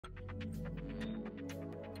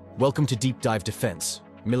Welcome to Deep Dive Defense,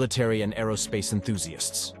 military and aerospace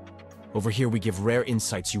enthusiasts. Over here we give rare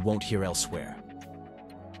insights you won't hear elsewhere.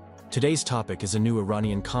 Today's topic is a new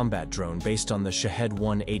Iranian combat drone based on the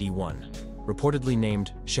Shahed-181, reportedly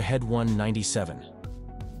named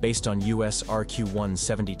Shahed-197. Based on US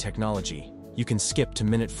RQ-170 technology, you can skip to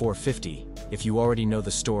minute 450 if you already know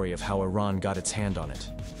the story of how Iran got its hand on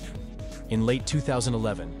it. In late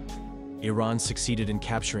 2011, Iran succeeded in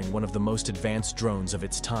capturing one of the most advanced drones of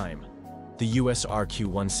its time, the US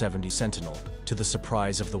RQ-170 Sentinel, to the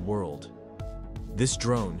surprise of the world. This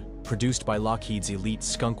drone, produced by Lockheed's elite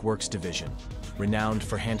Skunk Works division, renowned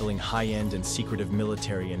for handling high-end and secretive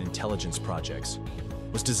military and intelligence projects,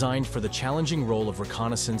 was designed for the challenging role of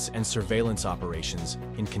reconnaissance and surveillance operations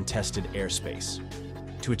in contested airspace.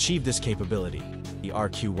 To achieve this capability, the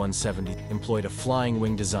RQ-170 employed a flying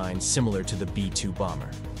wing design similar to the B-2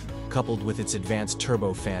 bomber. Coupled with its advanced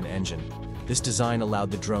turbofan engine, this design allowed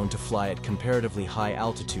the drone to fly at comparatively high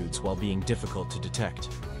altitudes while being difficult to detect.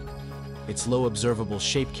 Its low observable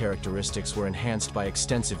shape characteristics were enhanced by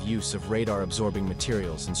extensive use of radar-absorbing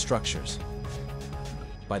materials and structures.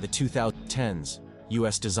 By the 2010s,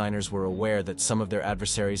 US designers were aware that some of their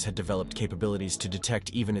adversaries had developed capabilities to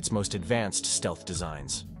detect even its most advanced stealth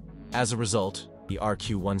designs. As a result, the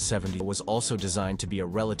RQ-170 was also designed to be a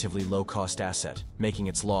relatively low-cost asset, making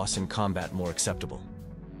its loss in combat more acceptable.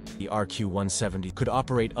 The RQ-170 could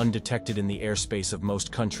operate undetected in the airspace of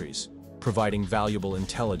most countries, providing valuable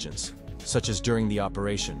intelligence, such as during the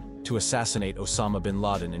operation to assassinate Osama bin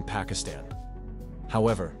Laden in Pakistan.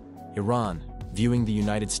 However, Iran, viewing the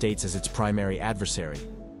United States as its primary adversary,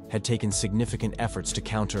 had taken significant efforts to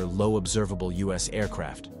counter low observable US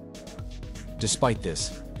aircraft. Despite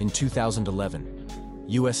this, in 2011,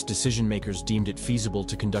 US decision-makers deemed it feasible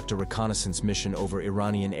to conduct a reconnaissance mission over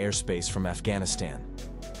Iranian airspace from Afghanistan,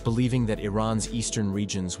 believing that Iran's eastern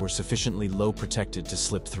regions were sufficiently low protected to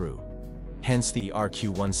slip through. Hence, the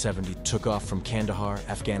RQ-170 took off from Kandahar,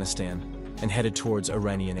 Afghanistan, and headed towards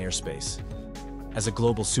Iranian airspace. As a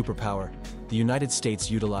global superpower, the United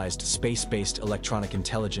States utilized space-based electronic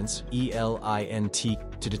intelligence, ELINT,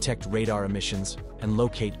 to detect radar emissions and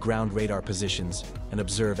locate ground radar positions and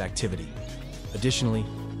observe activity. Additionally,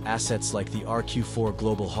 assets like the RQ-4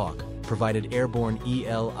 Global Hawk provided airborne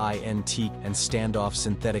ELINT and standoff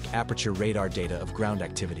synthetic aperture radar data of ground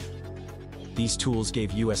activity. These tools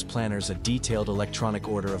gave US planners a detailed electronic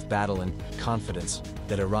order of battle and confidence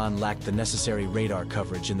that Iran lacked the necessary radar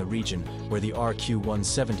coverage in the region where the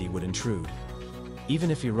RQ-170 would intrude.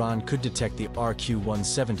 Even if Iran could detect the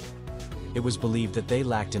RQ-170, it was believed that they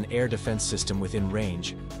lacked an air defense system within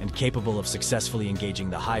range and capable of successfully engaging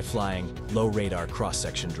the high-flying, low-radar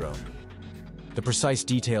cross-section drone. The precise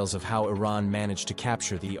details of how Iran managed to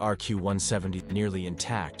capture the RQ-170 nearly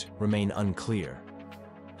intact remain unclear.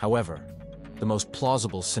 However, the most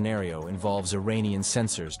plausible scenario involves Iranian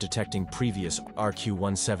sensors detecting previous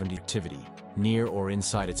RQ-170 activity near or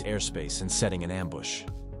inside its airspace and setting an ambush.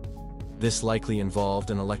 This likely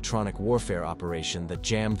involved an electronic warfare operation that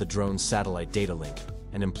jammed the drone's satellite data link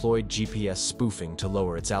and employed GPS spoofing to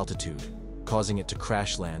lower its altitude, causing it to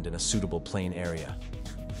crash land in a suitable plain area.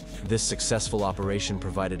 This successful operation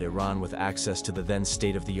provided Iran with access to the then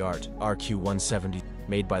state-of-the-art RQ-170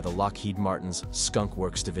 made by the Lockheed Martin's Skunk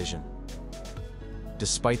Works division.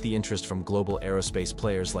 Despite the interest from global aerospace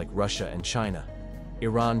players like Russia and China,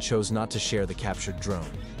 Iran chose not to share the captured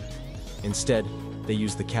drone. Instead, they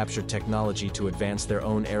used the captured technology to advance their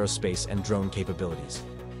own aerospace and drone capabilities,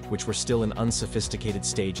 which were still in unsophisticated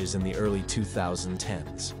stages in the early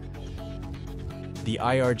 2010s. The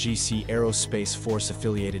IRGC Aerospace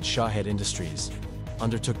Force-affiliated Shahed Industries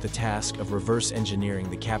undertook the task of reverse engineering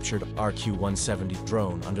the captured RQ-170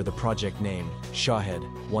 drone under the project name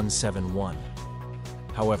Shahed-171.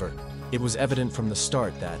 However, it was evident from the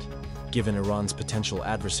start that, given Iran's potential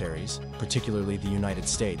adversaries, particularly the United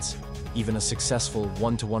States, even a successful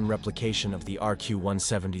one-to-one replication of the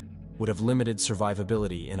RQ-170 would have limited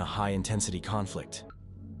survivability in a high-intensity conflict.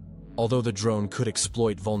 Although the drone could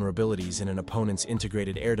exploit vulnerabilities in an opponent's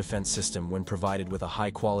integrated air defense system when provided with a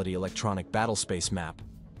high-quality electronic battlespace map,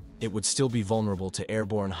 it would still be vulnerable to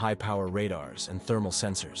airborne high-power radars and thermal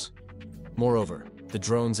sensors. Moreover, the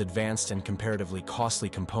drone's advanced and comparatively costly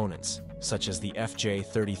components, such as the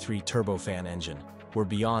FJ-33 turbofan engine, were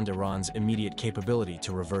beyond Iran's immediate capability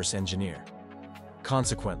to reverse engineer.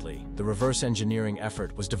 Consequently, the reverse engineering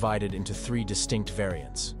effort was divided into three distinct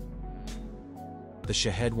variants. The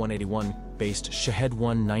Shahed-181-based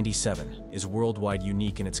Shahed-197 is worldwide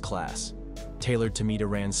unique in its class, tailored to meet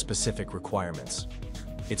Iran's specific requirements.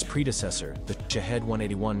 Its predecessor, the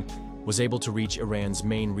Shahed-181, was able to reach Iran's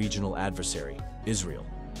main regional adversary, Israel,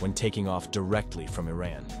 when taking off directly from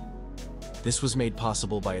Iran. This was made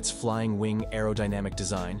possible by its flying wing aerodynamic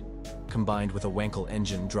design, combined with a Wankel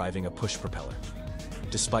engine driving a push propeller.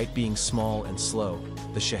 Despite being small and slow,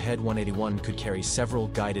 the Shahed-181 could carry several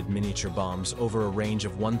guided miniature bombs over a range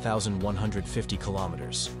of 1,150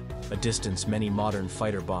 kilometers, a distance many modern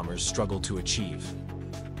fighter bombers struggle to achieve.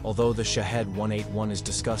 Although the Shahed-181 is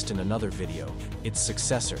discussed in another video, its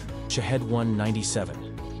successor,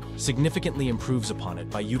 Shahed-197, significantly improves upon it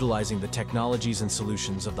by utilizing the technologies and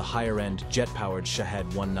solutions of the higher-end jet-powered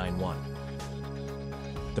Shahed-191.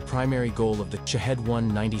 The primary goal of the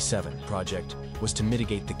Shahed-197 project was to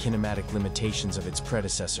mitigate the kinematic limitations of its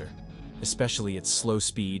predecessor, especially its slow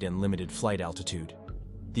speed and limited flight altitude.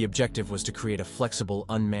 The objective was to create a flexible,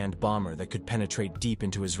 unmanned bomber that could penetrate deep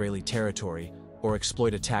into Israeli territory or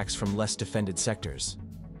exploit attacks from less defended sectors.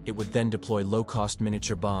 It would then deploy low-cost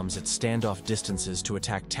miniature bombs at standoff distances to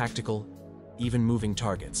attack tactical, even moving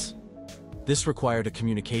targets. This required a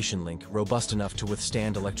communication link robust enough to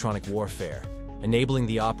withstand electronic warfare, enabling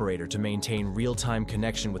the operator to maintain real-time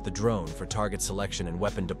connection with the drone for target selection and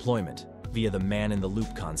weapon deployment via the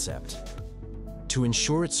man-in-the-loop concept. To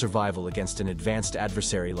ensure its survival against an advanced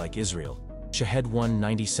adversary like Israel,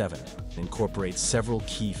 Shahed-197 incorporates several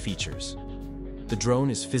key features. The drone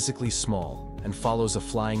is physically small and follows a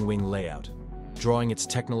flying wing layout, drawing its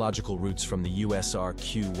technological roots from the US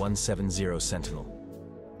RQ-170 Sentinel.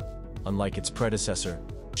 Unlike its predecessor,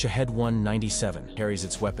 Shahed-197 carries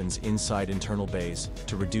its weapons inside internal bays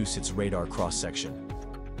to reduce its radar cross-section.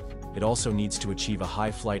 It also needs to achieve a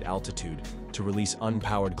high flight altitude to release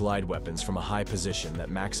unpowered glide weapons from a high position that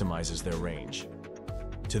maximizes their range.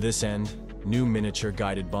 To this end, new miniature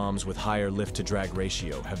guided bombs with higher lift-to-drag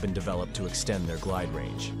ratio have been developed to extend their glide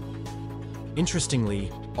range. Interestingly,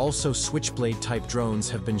 also Switchblade-type drones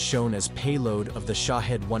have been shown as payload of the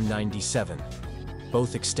Shahed-197,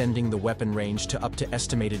 both extending the weapon range to up to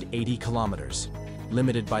estimated 80 kilometers,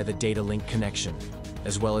 limited by the data link connection,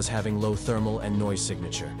 as well as having low thermal and noise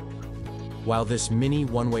signature. While this mini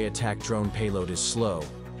one-way attack drone payload is slow,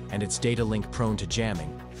 and its data link prone to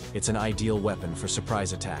jamming, it's an ideal weapon for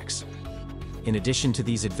surprise attacks. In addition to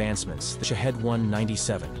these advancements, the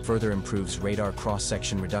Shahed-197 further improves radar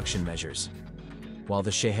cross-section reduction measures. While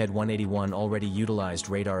the Shahed-181 already utilized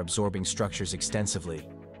radar-absorbing structures extensively,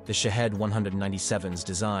 the Shahed-197's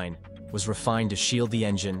design was refined to shield the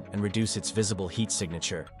engine and reduce its visible heat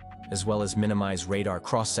signature, as well as minimize radar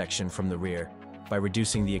cross-section from the rear by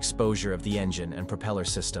reducing the exposure of the engine and propeller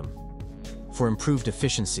system. For improved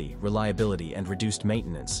efficiency, reliability, and reduced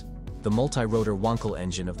maintenance, the multi-rotor Wankel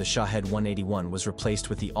engine of the Shahed-181 was replaced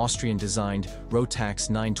with the Austrian-designed Rotax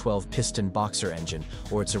 912 piston boxer engine,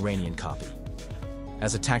 or its Iranian copy.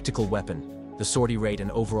 As a tactical weapon, the sortie rate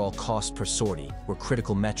and overall cost per sortie were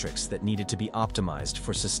critical metrics that needed to be optimized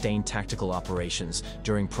for sustained tactical operations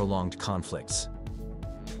during prolonged conflicts.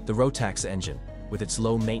 The Rotax engine, with its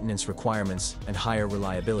low maintenance requirements and higher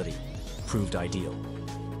reliability, proved ideal.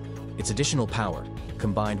 Its additional power,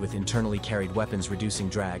 combined with internally carried weapons reducing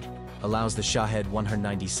drag, allows the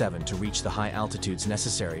Shahed-197 to reach the high altitudes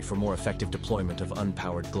necessary for more effective deployment of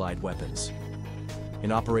unpowered glide weapons.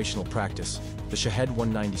 In operational practice, the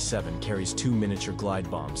Shahed-197 carries two miniature glide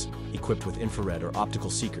bombs equipped with infrared or optical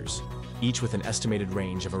seekers, each with an estimated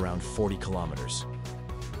range of around 40 kilometers.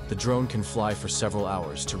 The drone can fly for several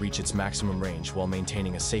hours to reach its maximum range while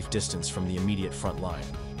maintaining a safe distance from the immediate front line,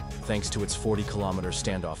 thanks to its 40-kilometer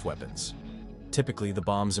standoff weapons. Typically, the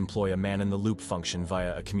bombs employ a man-in-the-loop function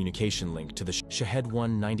via a communication link to the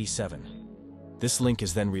Shahed-197. This link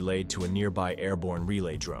is then relayed to a nearby airborne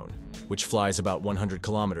relay drone, which flies about 100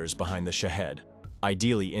 kilometers behind the Shahed,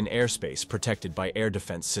 ideally in airspace protected by air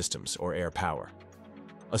defense systems or air power.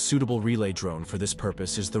 A suitable relay drone for this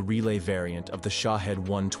purpose is the relay variant of the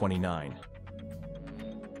Shahed-129.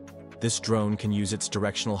 This drone can use its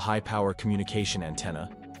directional high-power communication antenna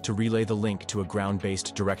to relay the link to a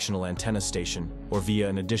ground-based directional antenna station or via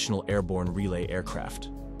an additional airborne relay aircraft.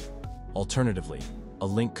 Alternatively, a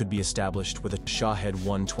link could be established with a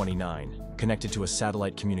Shahed-129 connected to a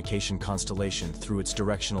satellite communication constellation through its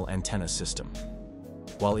directional antenna system.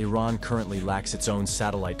 While Iran currently lacks its own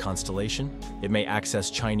satellite constellation, it may access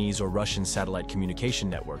Chinese or Russian satellite communication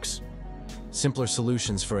networks. Simpler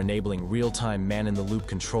solutions for enabling real-time man-in-the-loop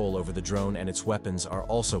control over the drone and its weapons are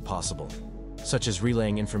also possible, such as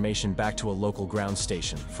relaying information back to a local ground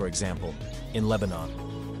station, for example, in Lebanon.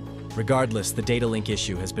 Regardless, the data link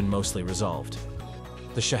issue has been mostly resolved.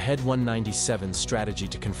 The Shahed-197's strategy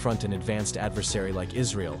to confront an advanced adversary like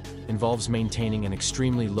Israel involves maintaining an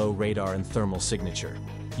extremely low radar and thermal signature,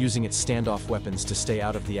 using its standoff weapons to stay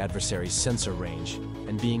out of the adversary's sensor range,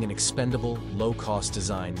 and being an expendable, low-cost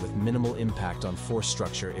design with minimal impact on force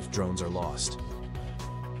structure if drones are lost.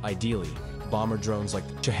 Ideally, bomber drones like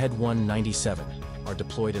the Shahed-197 are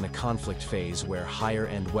deployed in a conflict phase where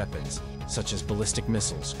higher-end weapons, such as ballistic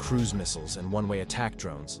missiles, cruise missiles, and one-way attack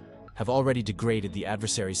drones, have already degraded the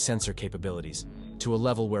adversary's sensor capabilities to a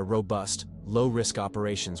level where robust, low-risk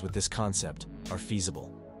operations with this concept are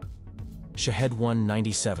feasible.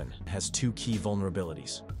 Shahed-197 has two key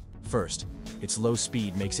vulnerabilities. First, its low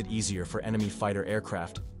speed makes it easier for enemy fighter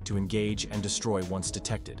aircraft to engage and destroy once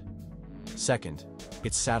detected. Second,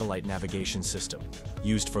 its satellite navigation system,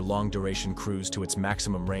 used for long-duration cruise to its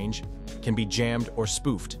maximum range, can be jammed or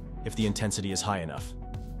spoofed if the intensity is high enough.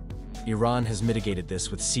 Iran has mitigated this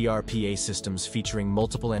with CRPA systems featuring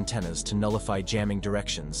multiple antennas to nullify jamming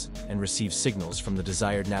directions and receive signals from the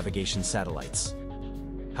desired navigation satellites.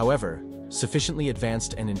 However, sufficiently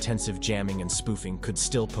advanced and intensive jamming and spoofing could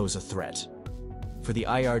still pose a threat. For the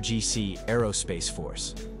IRGC Aerospace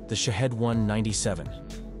Force, the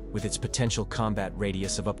Shahed-197, with its potential combat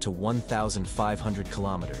radius of up to 1,500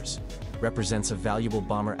 kilometers, represents a valuable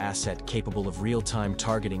bomber asset capable of real-time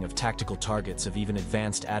targeting of tactical targets of even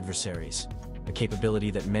advanced adversaries, a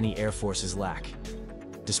capability that many air forces lack.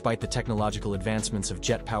 Despite the technological advancements of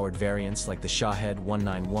jet-powered variants like the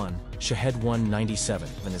Shahed-191,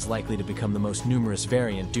 Shahed-197 is likely to become the most numerous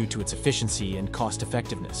variant due to its efficiency and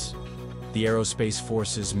cost-effectiveness. The Aerospace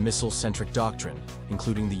Force's missile-centric doctrine,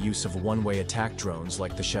 including the use of one-way attack drones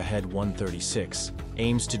like the Shahed-136,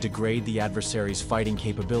 aims to degrade the adversary's fighting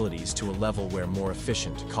capabilities to a level where more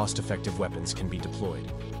efficient, cost-effective weapons can be deployed.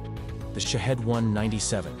 The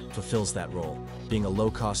Shahed-197 fulfills that role, being a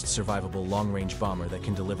low-cost, survivable long-range bomber that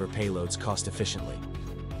can deliver payloads cost-efficiently.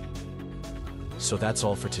 So that's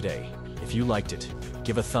all for today. If you liked it,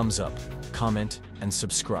 give a thumbs up, comment, and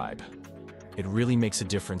subscribe. It really makes a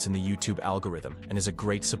difference in the YouTube algorithm and is a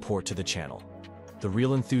great support to the channel. The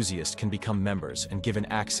real enthusiast can become members and given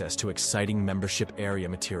access to exciting membership area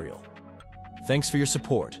material. Thanks for your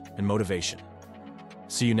support and motivation.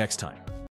 See you next time.